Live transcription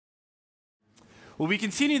Well, we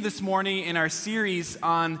continue this morning in our series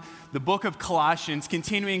on the book of Colossians,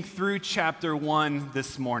 continuing through chapter 1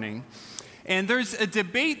 this morning. And there's a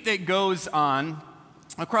debate that goes on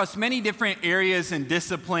across many different areas and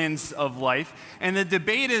disciplines of life. And the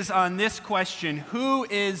debate is on this question: who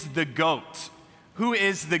is the GOAT? Who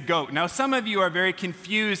is the GOAT? Now, some of you are very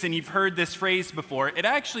confused and you've heard this phrase before. It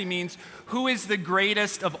actually means who is the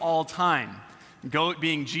greatest of all time? GOAT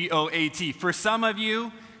being G-O-A-T. For some of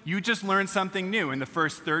you, you just learned something new in the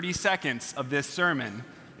first 30 seconds of this sermon,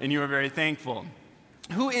 and you are very thankful.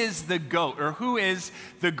 Who is the GOAT, or who is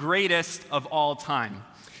the greatest of all time?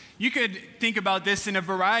 You could think about this in a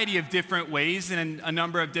variety of different ways and in a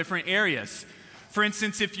number of different areas. For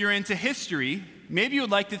instance, if you're into history, maybe you would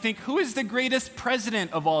like to think, who is the greatest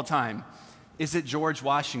president of all time? Is it George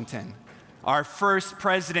Washington? Our first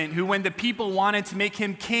president who, when the people wanted to make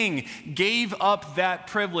him king, gave up that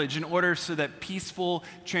privilege in order so that peaceful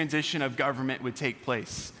transition of government would take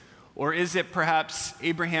place? Or is it perhaps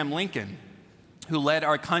Abraham Lincoln, who led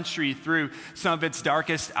our country through some of its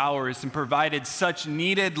darkest hours and provided such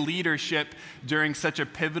needed leadership during such a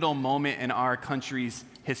pivotal moment in our country's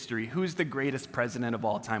history? Who's the greatest president of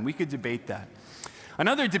all time? We could debate that.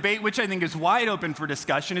 Another debate, which I think is wide open for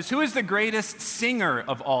discussion, is who is the greatest singer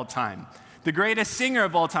of all time? The greatest singer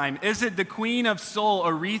of all time. Is it the Queen of Soul,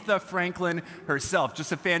 Aretha Franklin herself?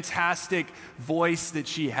 Just a fantastic voice that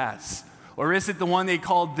she has. Or is it the one they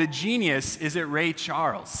called the genius? Is it Ray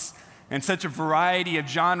Charles? And such a variety of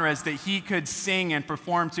genres that he could sing and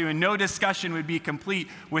perform to, and no discussion would be complete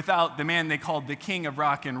without the man they called the king of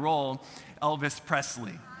rock and roll, Elvis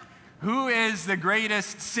Presley. Who is the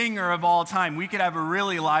greatest singer of all time? We could have a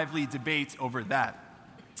really lively debate over that.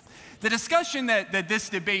 The discussion that this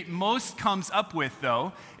debate most comes up with,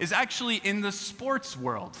 though, is actually in the sports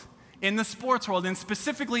world. In the sports world, and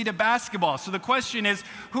specifically to basketball. So the question is,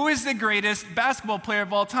 who is the greatest basketball player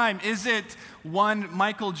of all time? Is it one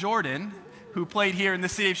Michael Jordan, who played here in the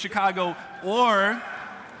city of Chicago, or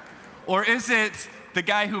is it the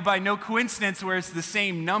guy who, by no coincidence, wears the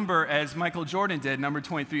same number as Michael Jordan did, number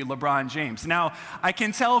 23, LeBron James? Now, I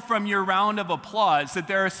can tell from your round of applause that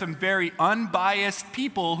there are some very unbiased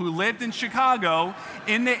people who lived in Chicago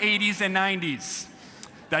in the 80s and 90s.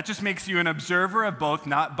 That just makes you an observer of both,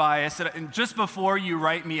 not biased. And just before you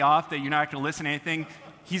write me off that you're not going to listen to anything,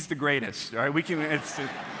 he's the greatest, all right?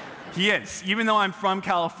 He is. Even though I'm from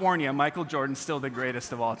California, Michael Jordan's still the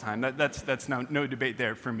greatest of all time. That's no debate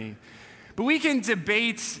there for me. But we can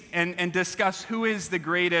debate and discuss who is the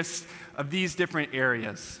greatest of these different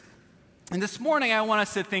areas. And this morning, I want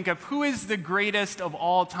us to think of who is the greatest of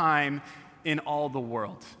all time in all the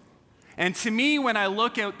world. And to me, when I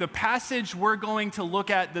look at the passage we're going to look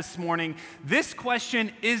at this morning, this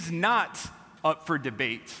question is not up for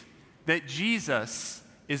debate, that Jesus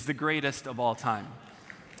is the greatest of all time.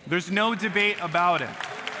 There's no debate about it.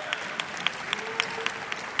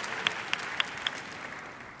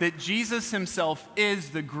 That Jesus himself is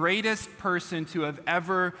the greatest person to have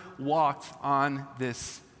ever walked on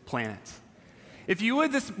this planet. If you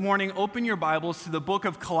would this morning open your Bibles to the book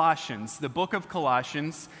of Colossians,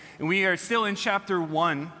 and we are still in chapter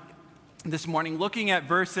 1 this morning, looking at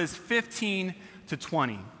verses 15 to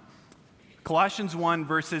 20. Colossians 1,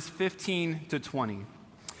 verses 15 to 20.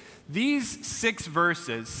 These 6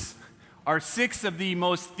 verses are 6 of the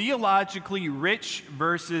most theologically rich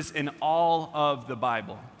verses in all of the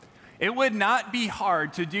Bible. It would not be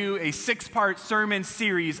hard to do a 6-part sermon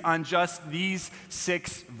series on just these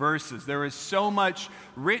 6 verses. There is so much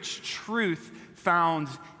rich truth found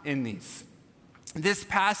in these. This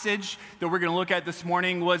passage that we're going to look at this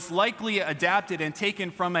morning was likely adapted and taken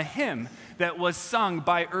from a hymn that was sung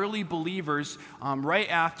by early believers right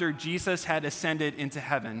after Jesus had ascended into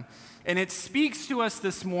heaven. And it speaks to us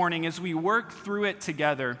this morning as we work through it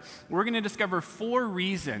together. We're going to discover 4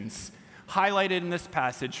 reasons highlighted in this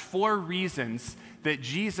passage, 4 reasons that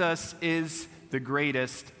Jesus is the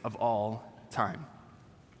greatest of all time.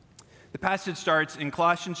 The passage starts in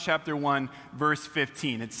Colossians chapter 1, verse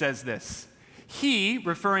 15. It says this: He,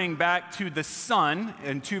 referring back to the Son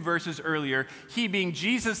in 2 verses earlier, he being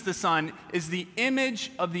Jesus the Son, is the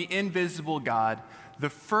image of the invisible God, the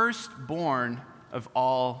firstborn of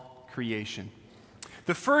all creation.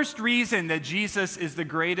 The first reason that Jesus is the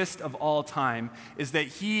greatest of all time is that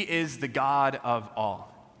he is the God of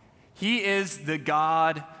all. He is the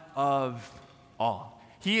God of all.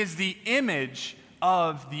 He is the image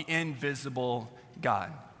of the invisible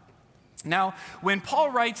God. Now, when Paul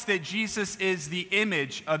writes that Jesus is the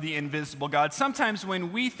image of the invisible God, sometimes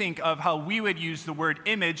when we think of how we would use the word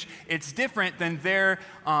image, it's different than their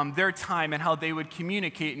time and how they would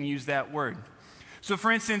communicate and use that word. So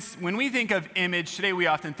for instance, when we think of image today, we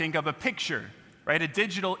often think of a picture, right? A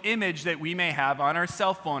digital image that we may have on our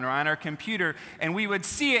cell phone or on our computer, and we would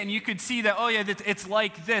see it and you could see that, oh yeah, it's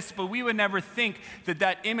like this, but we would never think that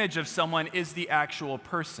that image of someone is the actual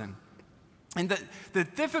person. And the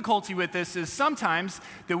difficulty with this is sometimes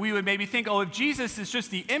that we would maybe think, oh, if Jesus is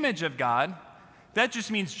just the image of God, that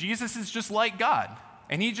just means Jesus is just like God.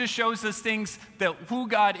 And he just shows us things that who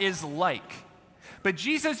God is like. But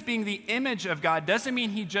Jesus being the image of God doesn't mean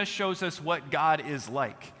he just shows us what God is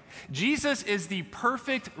like. Jesus is the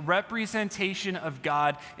perfect representation of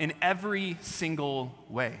God in every single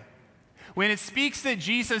way. When it speaks that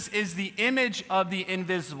Jesus is the image of the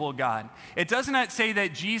invisible God, it does not say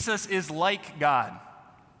that Jesus is like God.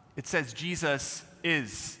 It says Jesus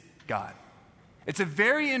is God. It's a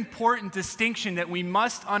very important distinction that we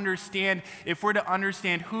must understand if we're to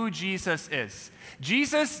understand who Jesus is.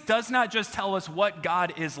 Jesus does not just tell us what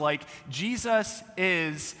God is like. Jesus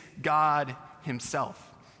is God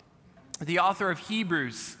himself. The author of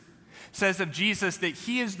Hebrews says of Jesus that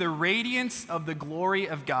he is the radiance of the glory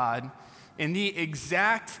of God in the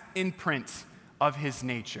exact imprint of his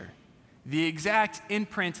nature. The exact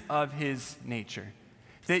imprint of his nature.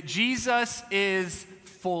 That Jesus is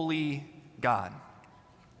fully God.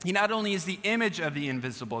 He not only is the image of the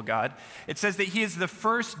invisible God, it says that he is the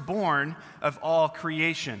firstborn of all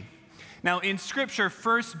creation. Now in Scripture,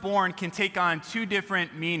 firstborn can take on two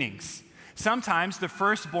different meanings. Sometimes the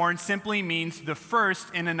firstborn simply means the first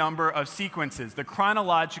in a number of sequences, the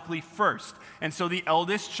chronologically first. And so the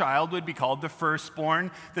eldest child would be called the firstborn,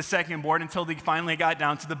 the secondborn, until they finally got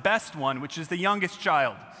down to the best one, which is the youngest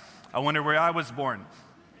child. I wonder where I was born.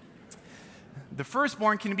 The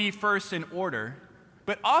firstborn can be first in order,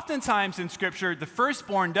 but oftentimes in Scripture, the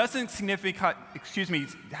firstborn doesn't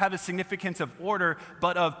have a significance of order,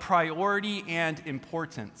 but of priority and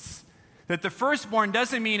importance. That the firstborn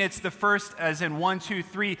doesn't mean it's the first as in 1, 2,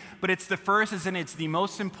 3, but it's the first as in it's the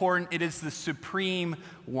most important, it is the supreme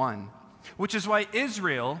one. Which is why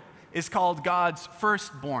Israel is called God's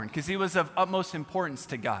firstborn, because he was of utmost importance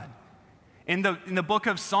to God. In the book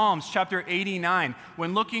of Psalms, chapter 89,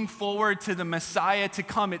 when looking forward to the Messiah to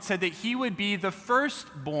come, it said that he would be the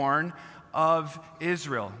firstborn of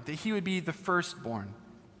Israel, that he would be the firstborn.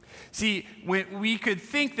 See, we could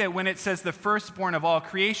think that when it says the firstborn of all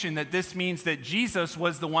creation, that this means that Jesus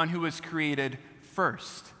was the one who was created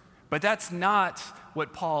first. But that's not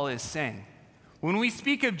what Paul is saying. When we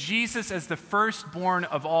speak of Jesus as the firstborn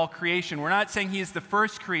of all creation, we're not saying he is the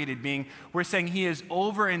first created being. We're saying he is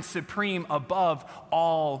over and supreme above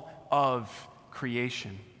all of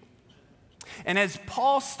creation. And as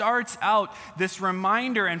Paul starts out this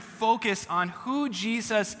reminder and focus on who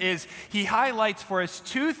Jesus is, he highlights for us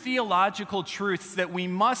two theological truths that we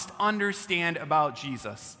must understand about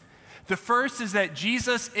Jesus. The first is that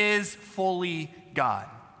Jesus is fully God.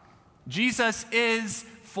 Jesus is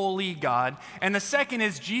fully God. And the second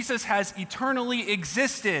is Jesus has eternally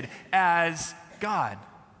existed as God.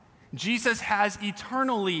 Jesus has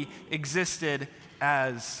eternally existed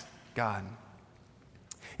as God.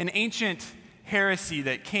 An ancient heresy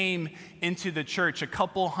that came into the church a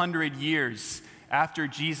couple hundred years after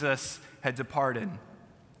Jesus had departed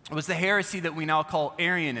was the heresy that we now call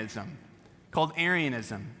Arianism,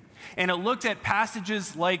 And it looked at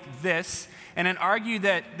passages like this and it argued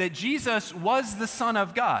that Jesus was the Son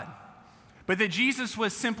of God, but that Jesus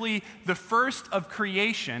was simply the first of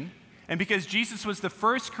creation. And because Jesus was the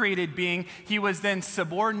first created being, he was then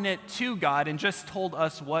subordinate to God and just told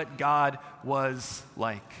us what God was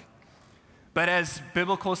like. But as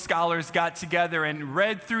biblical scholars got together and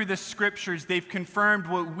read through the scriptures, they've confirmed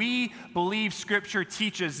what we believe scripture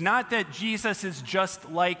teaches. Not that Jesus is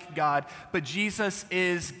just like God, but Jesus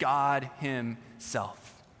is God himself.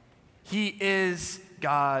 He is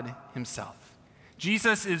God himself.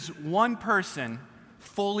 Jesus is one person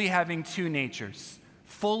fully having two natures,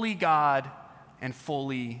 fully God and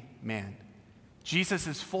fully man. Jesus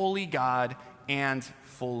is fully God and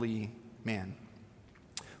fully man.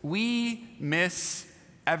 We miss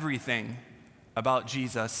everything about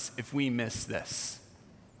Jesus if we miss this.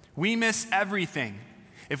 We miss everything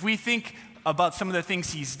if we think about some of the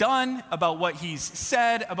things he's done, about what he's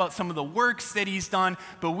said, about some of the works that he's done,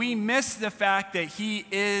 but we miss the fact that he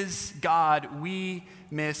is God. We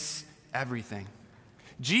miss everything.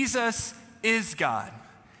 Jesus is God.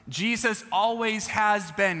 Jesus always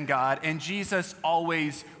has been God, and Jesus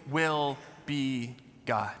always will be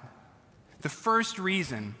God. The first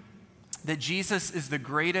reason that Jesus is the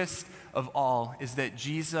greatest of all is that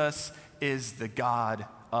Jesus is the God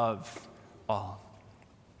of all.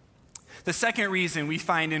 The second reason we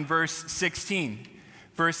find in verse 16.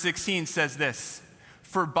 Verse 16 says this: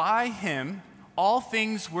 For by him all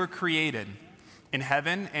things were created, in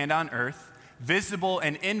heaven and on earth, visible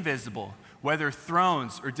and invisible, whether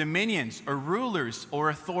thrones or dominions or rulers or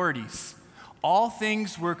authorities. All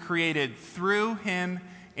things were created through him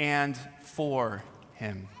and for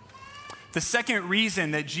him. The second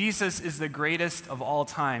reason that Jesus is the greatest of all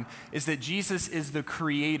time is that Jesus is the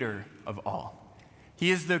creator of all.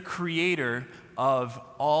 He is the creator of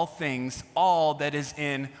all things, all that is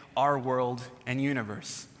in our world and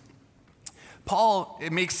universe. Paul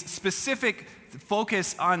makes specific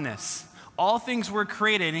focus on this. All things were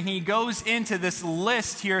created, and he goes into this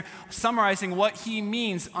list here summarizing what he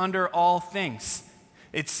means under all things.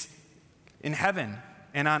 It's in heaven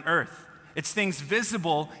and on earth. It's things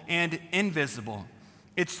visible and invisible.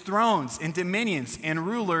 It's thrones and dominions and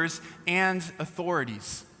rulers and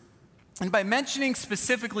authorities. And by mentioning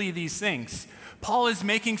specifically these things, Paul is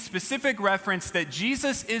making specific reference that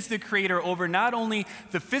Jesus is the creator over not only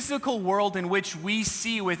the physical world in which we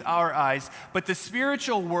see with our eyes, but the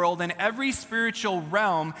spiritual world, and every spiritual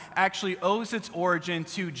realm actually owes its origin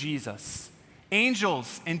to Jesus.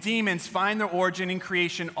 Angels and demons find their origin in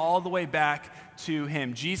creation all the way back to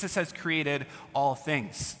him. Jesus has created all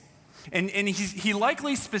things. And he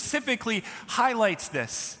likely specifically highlights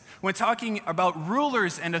this when talking about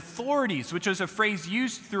rulers and authorities, which is a phrase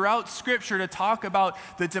used throughout Scripture to talk about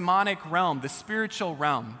the demonic realm, the spiritual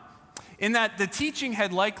realm. In that the teaching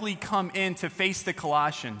had likely come in to face the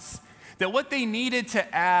Colossians, that what they needed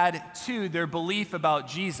to add to their belief about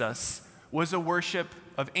Jesus was a worship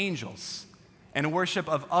of angels and a worship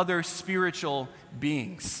of other spiritual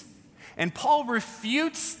beings. And Paul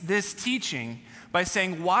refutes this teaching by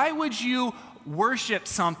saying, why would you worship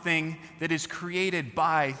something that is created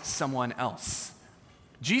by someone else?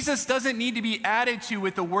 Jesus doesn't need to be added to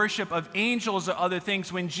with the worship of angels or other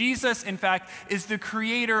things when Jesus, in fact, is the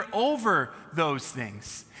creator over those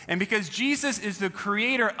things. And because Jesus is the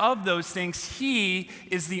creator of those things, he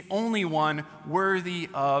is the only one worthy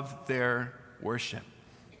of their worship.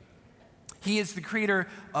 He is the creator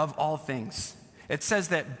of all things. It says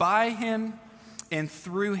that by him and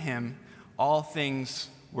through him, all things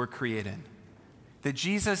were created. That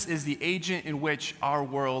Jesus is the agent in which our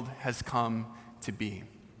world has come to be.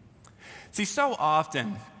 See, so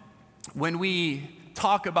often when we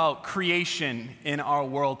talk about creation in our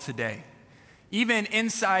world today, even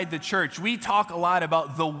inside the church, we talk a lot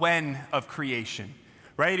about the when of creation,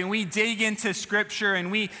 right? And we dig into Scripture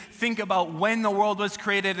and we think about when the world was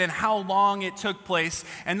created and how long it took place.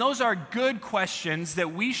 And those are good questions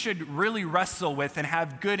that we should really wrestle with and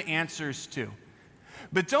have good answers to.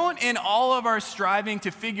 But don't, in all of our striving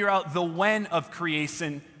to figure out the when of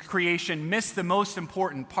creation, miss the most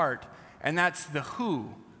important part, and that's the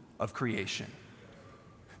who of creation.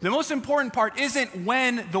 The most important part isn't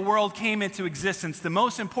when the world came into existence. The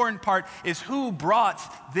most important part is who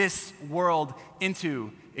brought this world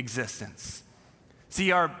into existence.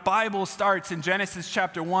 See, our Bible starts in Genesis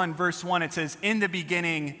chapter 1, verse 1. It says, "In the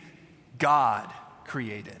beginning, God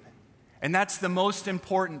created." And that's the most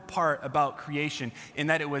important part about creation, in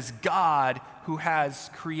that it was God who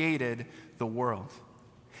has created the world.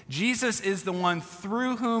 Jesus is the one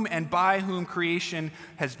through whom and by whom creation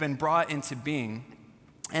has been brought into being.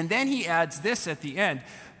 And then he adds this at the end: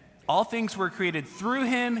 all things were created through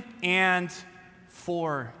him and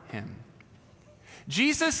for him.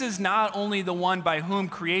 Jesus is not only the one by whom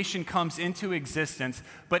creation comes into existence,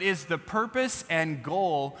 but is the purpose and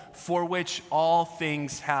goal for which all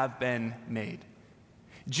things have been made.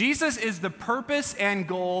 Jesus is the purpose and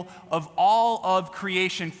goal of all of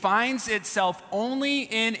creation, finds itself only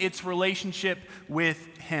in its relationship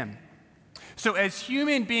with him. So as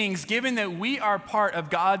human beings, given that we are part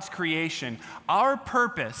of God's creation, our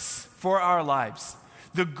purpose for our lives,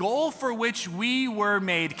 the goal for which we were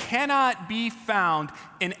made, cannot be found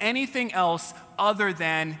in anything else other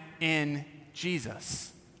than in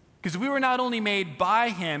Jesus. Because we were not only made by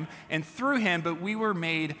him and through him, but we were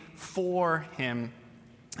made for him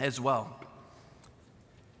as well.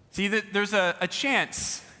 See, there's a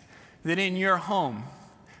chance that in your home,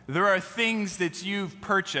 there are things that you've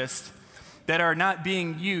purchased that are not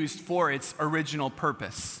being used for its original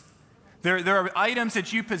purpose. There are items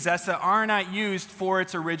that you possess that are not used for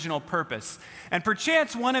its original purpose. And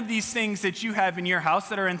perchance one of these things that you have in your house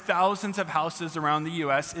that are in thousands of houses around the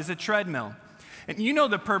U.S. is a treadmill. And you know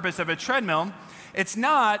the purpose of a treadmill. It's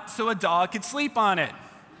not so a dog could sleep on it.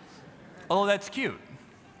 Although that's cute.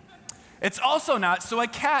 It's also not so a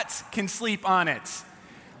cat can sleep on it.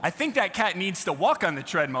 I think that cat needs to walk on the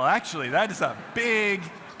treadmill, actually. That is a big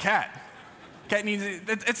cat.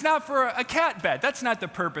 It's not for a cat bed. That's not the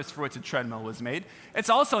purpose for which a treadmill was made. It's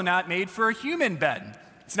also not made for a human bed.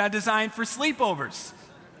 It's not designed for sleepovers.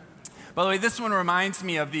 By the way, this one reminds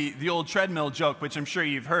me of the old treadmill joke, which I'm sure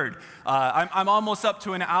you've heard. I'm almost up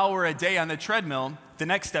to an hour a day on the treadmill. The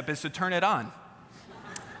next step is to turn it on.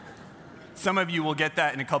 Some of you will get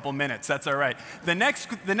that in a couple minutes. That's all right. The next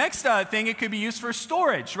thing, it could be used for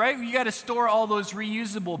storage, right? You got to store all those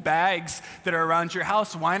reusable bags that are around your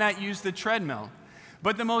house. Why not use the treadmill?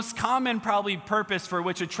 But the most common probably purpose for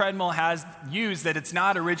which a treadmill has used that it's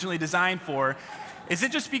not originally designed for is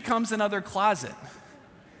it just becomes another closet.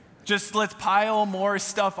 Just let's pile more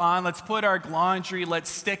stuff on. Let's put our laundry, let's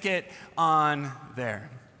stick it on there.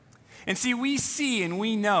 And see, we see and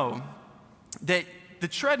we know that the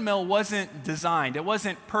treadmill wasn't designed. It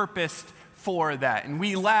wasn't purposed for that. And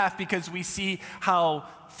we laugh because we see how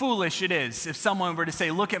foolish it is if someone were to say,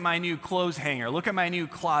 look at my new clothes hanger, look at my new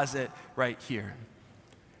closet right here.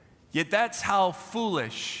 Yet that's how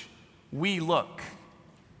foolish we look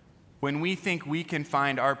when we think we can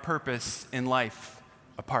find our purpose in life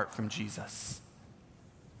apart from Jesus.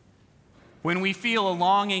 When we feel a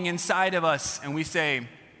longing inside of us and we say,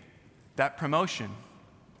 that promotion,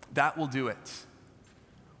 that will do it.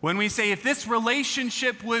 When we say, if this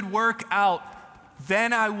relationship would work out,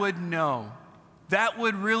 then I would know. That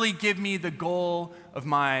would really give me the goal of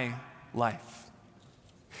my life.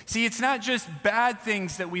 See, it's not just bad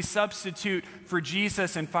things that we substitute for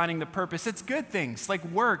Jesus and finding the purpose. It's good things like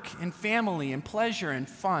work and family and pleasure and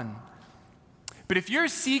fun. But if you're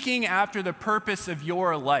seeking after the purpose of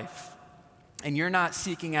your life and you're not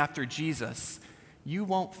seeking after Jesus, you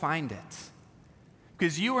won't find it.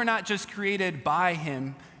 Because you were not just created by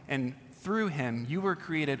him and through him, you were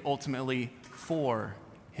created ultimately for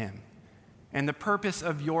him. And the purpose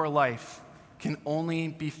of your life can only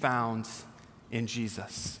be found in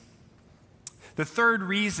Jesus. The third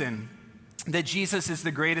reason that Jesus is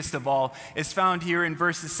the greatest of all is found here in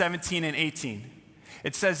verses 17 and 18.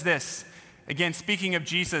 It says this, again, speaking of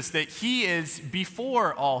Jesus, that he is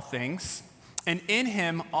before all things, and in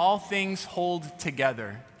him all things hold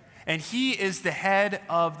together. And he is the head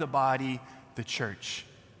of the body, the church.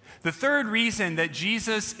 The third reason that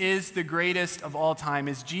Jesus is the greatest of all time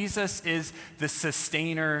is Jesus is the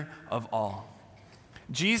sustainer of all.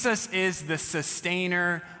 Jesus is the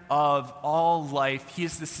sustainer of all life. He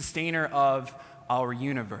is the sustainer of our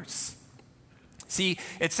universe. See,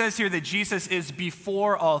 it says here that Jesus is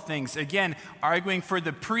before all things. Again, arguing for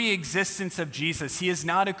the pre-existence of Jesus. He is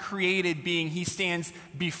not a created being. He stands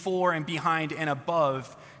before and behind and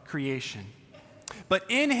above creation. But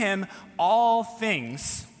in him, all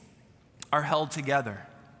things are held together.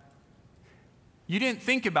 You didn't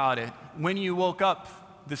think about it when you woke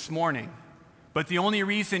up this morning, but the only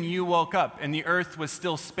reason you woke up and the earth was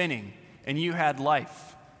still spinning and you had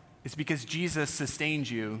life is because Jesus sustained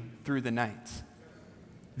you through the night.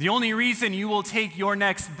 The only reason you will take your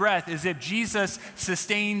next breath is if Jesus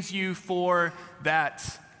sustains you for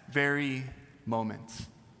that very moment.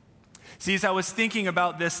 See, as I was thinking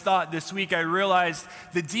about this thought this week, I realized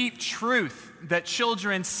the deep truth that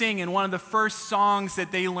children sing in one of the first songs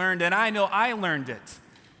that they learned, and I know I learned it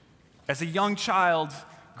as a young child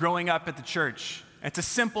growing up at the church. It's a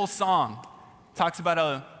simple song. It talks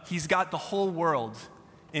about he's got the whole world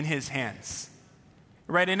in his hands.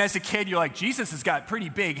 Right? And as a kid, you're like, Jesus has got pretty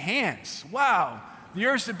big hands. Wow, the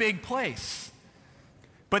earth's a big place.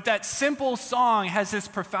 But that simple song has this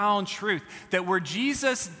profound truth that when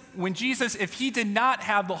Jesus, if he did not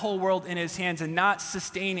have the whole world in his hands and not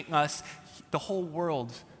sustaining us, the whole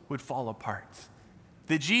world would fall apart.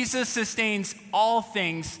 That Jesus sustains all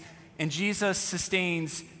things, and Jesus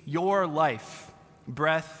sustains your life,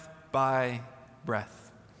 breath by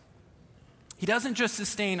breath. He doesn't just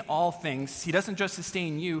sustain all things. He doesn't just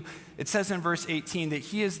sustain you. It says in verse 18 that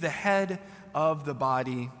he is the head of the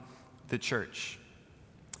body, the church.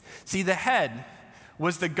 See, the head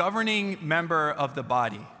was the governing member of the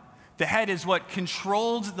body. The head is what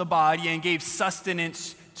controlled the body and gave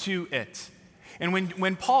sustenance to it. And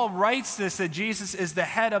when Paul writes this, that Jesus is the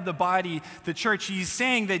head of the body, the church, he's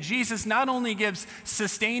saying that Jesus not only gives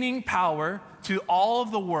sustaining power to all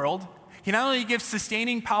of the world, he not only gives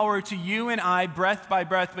sustaining power to you and I, breath by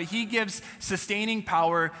breath, but he gives sustaining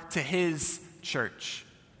power to his church.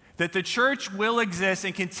 That the church will exist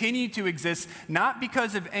and continue to exist, not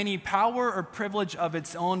because of any power or privilege of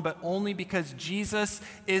its own, but only because Jesus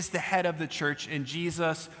is the head of the church and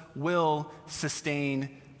Jesus will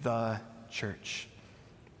sustain the church.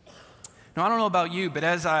 Now, I don't know about you, but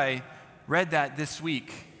as I read that this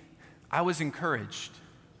week, I was encouraged.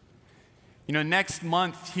 Next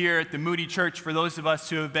month here at the Moody Church, for those of us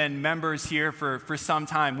who have been members here for some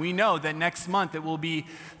time, we know that next month it will be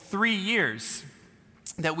 3 years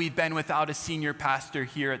that we've been without a senior pastor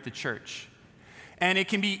here at the church. And it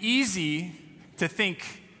can be easy to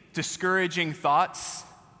think discouraging thoughts,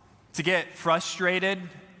 to get frustrated,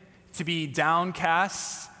 to be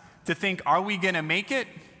downcast, to think, are we going to make it?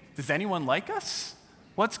 Does anyone like us?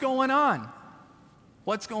 What's going on?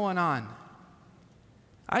 What's going on?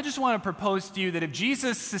 I just want to propose to you that if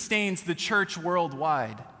Jesus sustains the church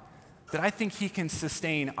worldwide, that I think he can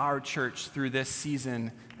sustain our church through this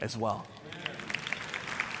season as well.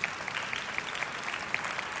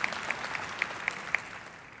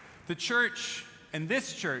 The church, and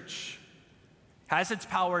this church, has its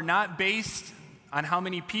power not based on how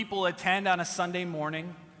many people attend on a Sunday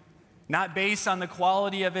morning, not based on the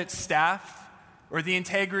quality of its staff or the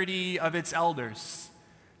integrity of its elders.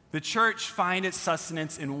 The church finds its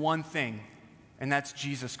sustenance in one thing, and that's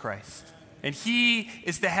Jesus Christ. And he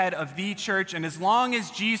is the head of the church, and as long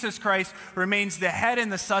as Jesus Christ remains the head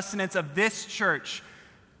and the sustenance of this church,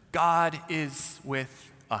 God is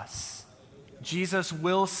with us. Jesus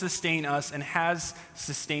will sustain us and has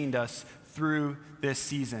sustained us through this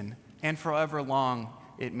season, and for however long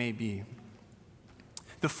it may be.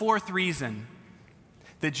 The fourth reason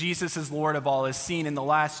that Jesus is Lord of all is seen in the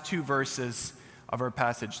last 2 verses of our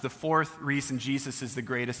passage. The fourth reason Jesus is the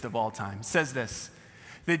greatest of all time. It says this,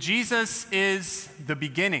 that Jesus is the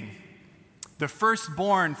beginning, the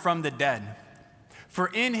firstborn from the dead.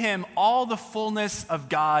 For in him all the fullness of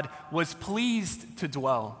God was pleased to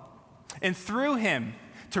dwell, and through him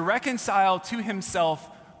to reconcile to himself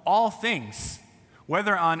all things,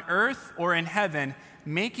 whether on earth or in heaven,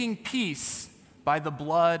 making peace by the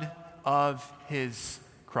blood of his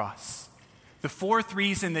cross. The fourth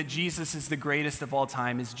reason that Jesus is the greatest of all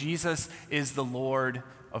time is Jesus is the Lord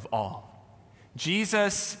of all.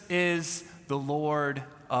 Jesus is the Lord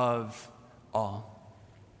of all.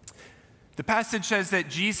 The passage says that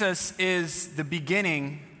Jesus is the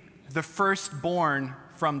beginning, the firstborn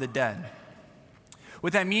from the dead.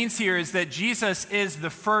 What that means here is that Jesus is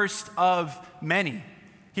the first of many.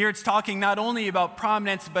 Here it's talking not only about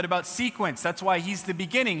prominence, but about sequence. That's why he's the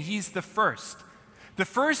beginning. He's the first. The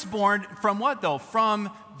firstborn from what, though? From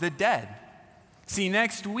the dead. See,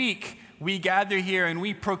 next week, we gather here and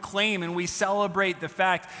we proclaim and we celebrate the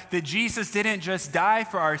fact that Jesus didn't just die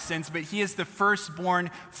for our sins, but he is the firstborn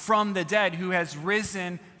from the dead who has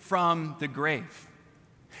risen from the grave.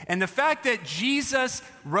 And the fact that Jesus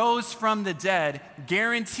rose from the dead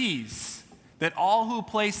guarantees that all who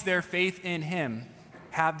place their faith in him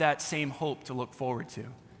have that same hope to look forward to.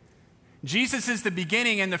 Jesus is the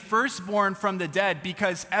beginning and the firstborn from the dead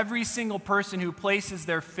because every single person who places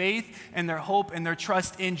their faith and their hope and their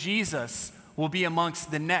trust in Jesus will be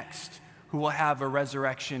amongst the next who will have a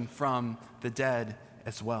resurrection from the dead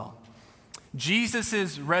as well.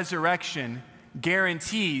 Jesus' resurrection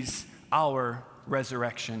guarantees our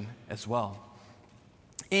resurrection as well.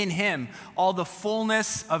 In him, all the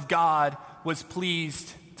fullness of God was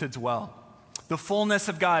pleased to dwell. The fullness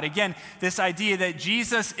of God. Again, this idea that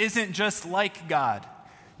Jesus isn't just like God.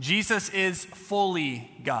 Jesus is fully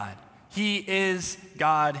God. He is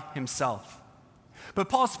God himself. But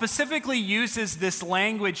Paul specifically uses this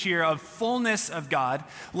language here of fullness of God,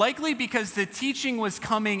 likely because the teaching was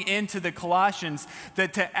coming into the Colossians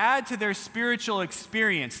that to add to their spiritual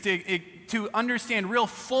experience, to understand real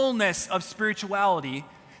fullness of spirituality,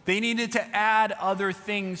 they needed to add other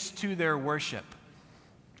things to their worship.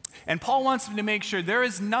 And Paul wants them to make sure there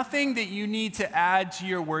is nothing that you need to add to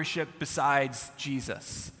your worship besides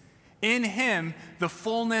Jesus. In him, the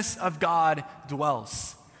fullness of God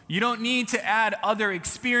dwells. You don't need to add other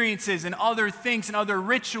experiences and other things and other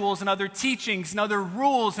rituals and other teachings and other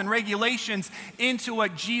rules and regulations into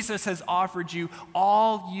what Jesus has offered you.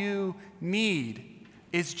 All you need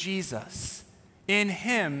is Jesus. In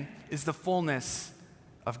him is the fullness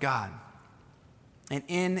of God. And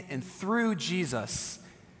in and through Jesus,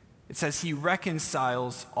 it says he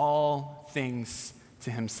reconciles all things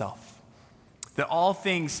to himself. That all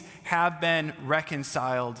things have been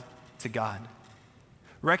reconciled to God.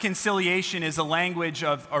 Reconciliation is a language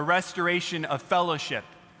of a restoration of fellowship.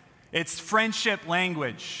 It's friendship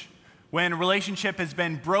language when a relationship has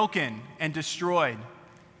been broken and destroyed.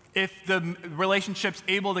 If the relationship's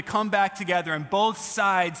able to come back together and both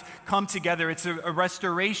sides come together, it's a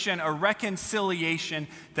restoration, a reconciliation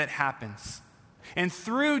that happens. And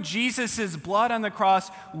through Jesus' blood on the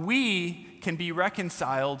cross, we can be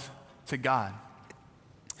reconciled to God.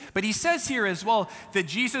 But he says here as well that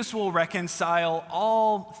Jesus will reconcile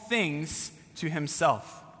all things to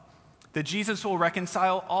himself. That Jesus will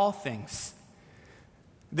reconcile all things.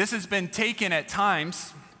 This has been taken at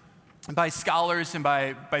times by scholars and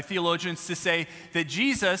by theologians to say that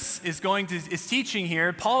Jesus is teaching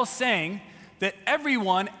here. Paul's saying that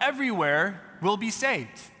everyone, everywhere, will be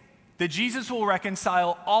saved. That Jesus will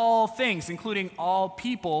reconcile all things, including all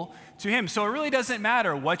people, to him. So it really doesn't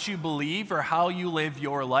matter what you believe or how you live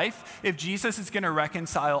your life if Jesus is going to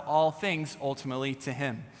reconcile all things ultimately to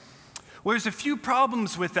him. Well, there's a few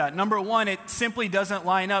problems with that. Number one, it simply doesn't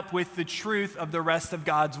line up with the truth of the rest of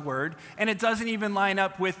God's word, and it doesn't even line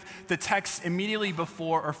up with the text immediately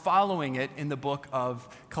before or following it in the book of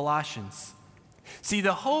Colossians. See,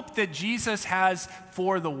 the hope that Jesus has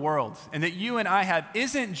for the world and that you and I have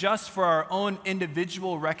isn't just for our own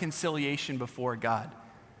individual reconciliation before God,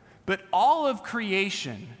 but all of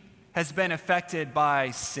creation has been affected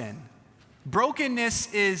by sin.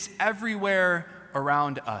 Brokenness is everywhere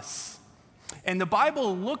around us. And the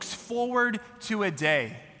Bible looks forward to a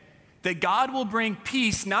day that God will bring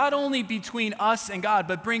peace not only between us and God,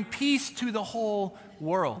 but bring peace to the whole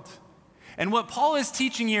world. And what Paul is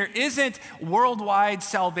teaching here isn't worldwide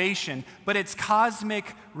salvation, but it's cosmic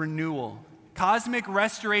renewal, cosmic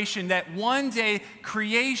restoration, that one day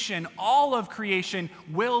creation, all of creation,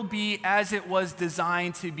 will be as it was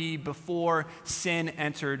designed to be before sin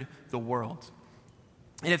entered the world.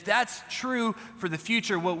 And if that's true for the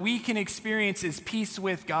future, what we can experience is peace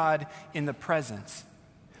with God in the present.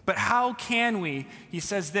 But how can we? He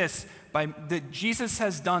says this, that Jesus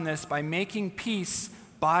has done this by making peace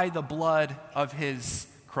by the blood of his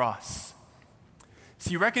cross.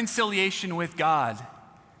 See, reconciliation with God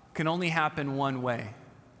can only happen one way,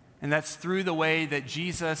 and that's through the way that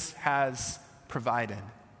Jesus has provided.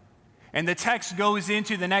 And the text goes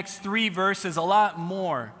into the next 3 verses a lot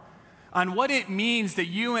more on what it means that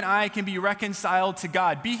you and I can be reconciled to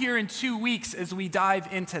God. Be here in 2 weeks as we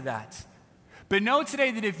dive into that. But know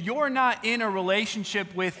today that if you're not in a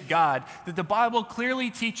relationship with God, that the Bible clearly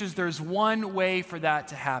teaches there's one way for that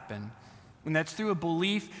to happen. And that's through a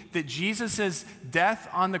belief that Jesus' death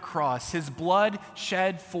on the cross, his blood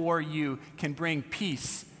shed for you, can bring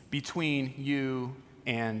peace between you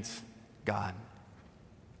and God.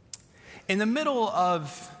 In the middle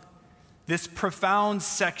of this profound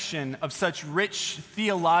section of such rich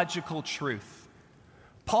theological truth,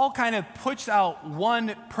 Paul kind of puts out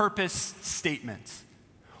one purpose statement.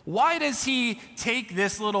 Why does he take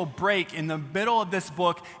this little break in the middle of this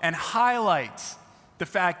book and highlight the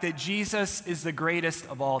fact that Jesus is the greatest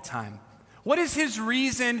of all time? What is his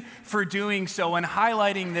reason for doing so and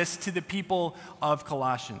highlighting this to the people of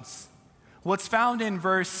Colossians? Well, it's found in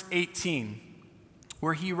verse 18,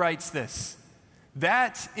 where he writes this,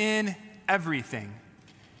 that in everything,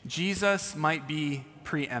 Jesus might be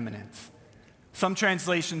preeminent. Some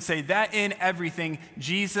translations say that in everything,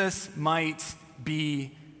 Jesus might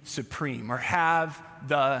be supreme or have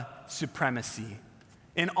the supremacy.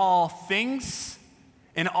 In all things,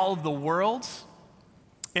 in all of the world,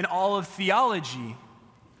 in all of theology,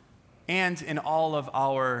 and in all of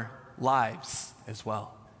our lives as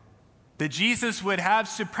well. That Jesus would have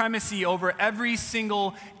supremacy over every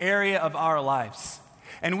single area of our lives.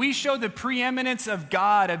 And we show the preeminence of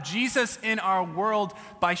God, of Jesus in our world,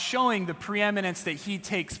 by showing the preeminence that he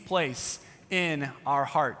takes place in our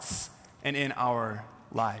hearts and in our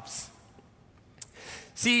lives.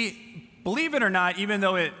 See, believe it or not, even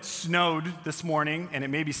though it snowed this morning, and it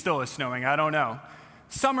maybe still is snowing, I don't know,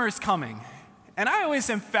 summer is coming. And I always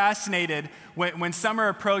am fascinated when summer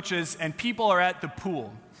approaches and people are at the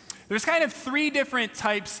pool. There's kind of 3 different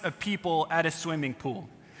types of people at a swimming pool.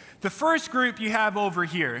 The first group you have over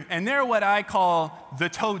here, and they're what I call the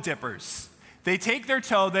toe dippers. They take their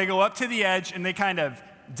toe, they go up to the edge, and they kind of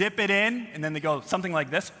dip it in, and then they go something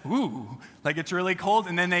like this, ooh, like it's really cold,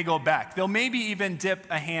 and then they go back. They'll maybe even dip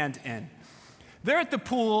a hand in. They're at the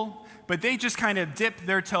pool, but they just kind of dip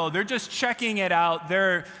their toe. They're just checking it out.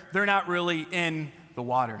 They're not really in the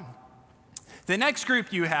water. The next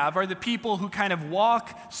group you have are the people who kind of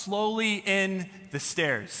walk slowly in the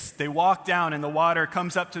stairs. They walk down and the water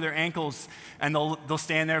comes up to their ankles, and they'll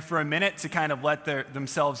stand there for a minute to kind of let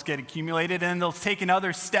themselves get accumulated, and then they'll take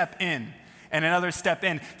another step in and another step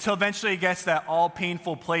in till eventually it gets that all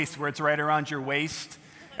painful place where it's right around your waist,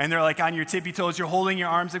 and they're like on your tippy toes, you're holding your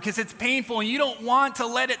arms up because it's painful and you don't want to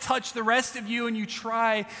let it touch the rest of you, and you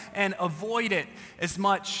try and avoid it as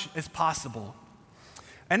much as possible.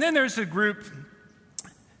 And then there's a group,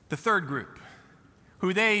 the third group,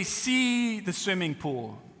 who they see the swimming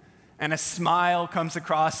pool and a smile comes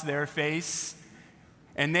across their face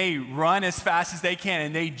and they run as fast as they can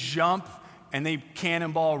and they jump and they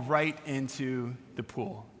cannonball right into the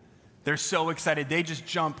pool. They're so excited, they just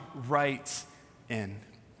jump right in.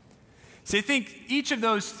 So I think each of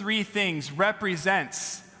those three things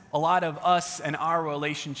represents a lot of us and our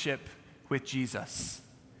relationship with Jesus.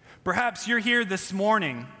 Perhaps you're here this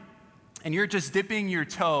morning and you're just dipping your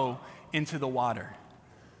toe into the water.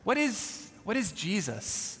 What is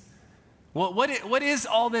Jesus? What is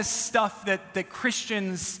all this stuff that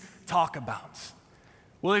Christians talk about?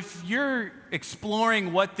 Well, if you're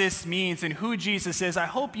exploring what this means and who Jesus is, I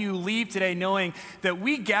hope you leave today knowing that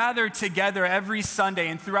we gather together every Sunday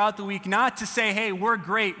and throughout the week not to say, hey, we're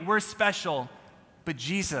great, we're special, but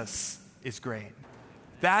Jesus is great.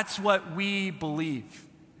 That's what we believe.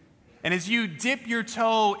 And as you dip your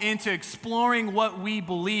toe into exploring what we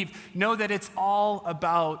believe, know that it's all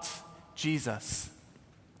about Jesus.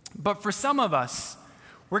 But for some of us,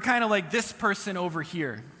 we're kind of like this person over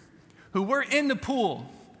here, who we're in the pool,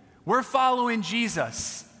 we're following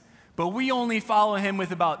Jesus, but we only follow him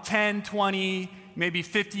with about 10, 20, maybe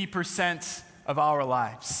 50% of our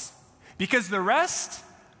lives. Because the rest,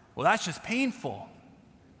 well, that's just painful.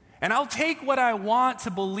 And I'll take what I want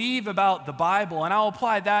to believe about the Bible and I'll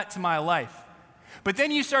apply that to my life. But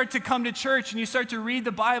then you start to come to church and you start to read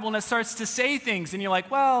the Bible and it starts to say things and you're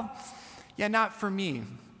like, well, yeah, not for me.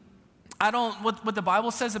 What the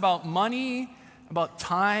Bible says about money, about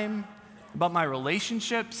time, about my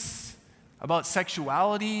relationships, about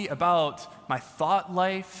sexuality, about my thought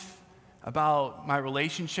life, about my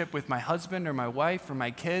relationship with my husband or my wife or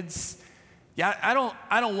my kids. Yeah, I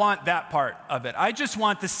don't want that part of it. I just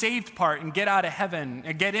want the saved part and get out of heaven,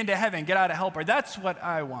 and get into heaven, get out of hell part. That's what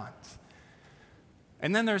I want.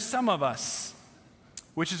 And then there's some of us,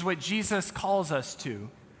 which is what Jesus calls us to,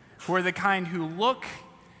 who are the kind who look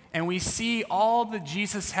and we see all that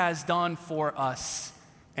Jesus has done for us,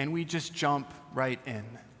 and we just jump right in.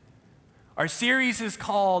 Our series is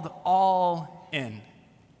called All In.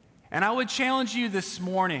 And I would challenge you this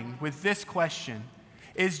morning with this question.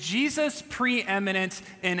 Is Jesus preeminent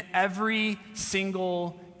in every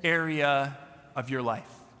single area of your life?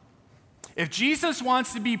 If Jesus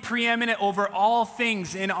wants to be preeminent over all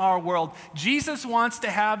things in our world, Jesus wants to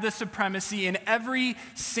have the supremacy in every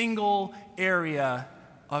single area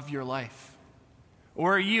of your life.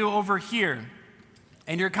 Or are you over here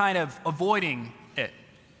and you're kind of avoiding it?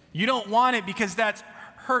 You don't want it because that's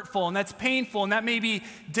hurtful and that's painful and that may be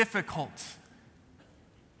difficult.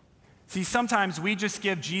 See, sometimes we just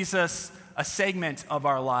give Jesus a segment of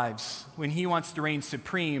our lives when he wants to reign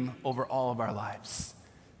supreme over all of our lives.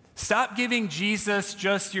 Stop giving Jesus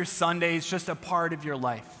just your Sundays, just a part of your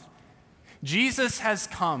life. Jesus has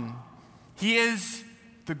come. He is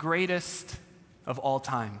the greatest of all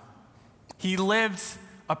time. He lived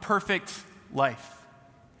a perfect life.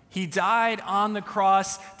 He died on the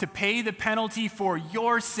cross to pay the penalty for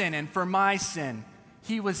your sin and for my sin.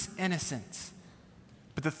 He was innocent.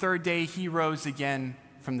 But the third day, he rose again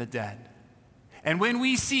from the dead. And when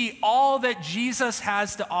we see all that Jesus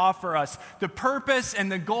has to offer us, the purpose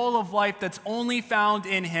and the goal of life that's only found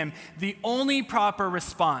in him, the only proper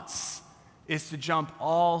response is to jump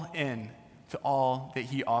all in to all that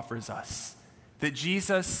he offers us. That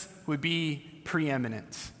Jesus would be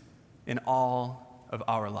preeminent in all of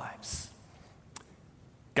our lives.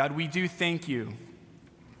 God, we do thank you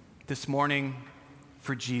this morning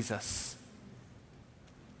for Jesus.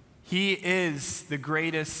 He is the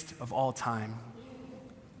greatest of all time.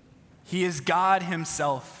 He is God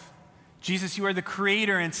himself. Jesus, you are the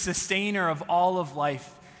creator and sustainer of all of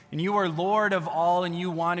life, and you are Lord of all, and you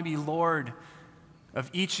want to be Lord of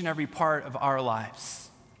each and every part of our lives.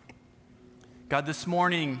 God, this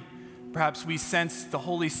morning, perhaps we sense the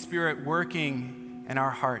Holy Spirit working in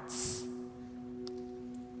our hearts.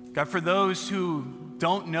 God, for those who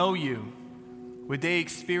don't know you, would they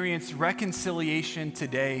experience reconciliation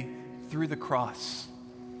today through the cross?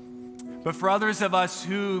 But for others of us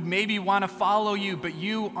who maybe want to follow you, but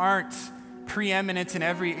you aren't preeminent in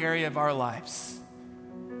every area of our lives,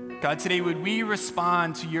 God, today would we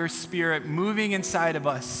respond to your Spirit moving inside of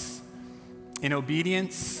us in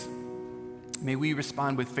obedience? May we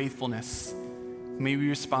respond with faithfulness. May we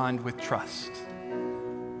respond with trust.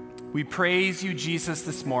 We praise you, Jesus,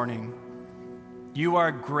 this morning. You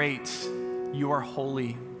are great. You are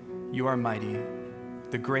holy. You are mighty,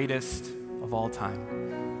 the greatest of all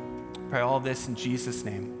time. Pray all this in Jesus'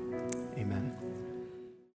 name.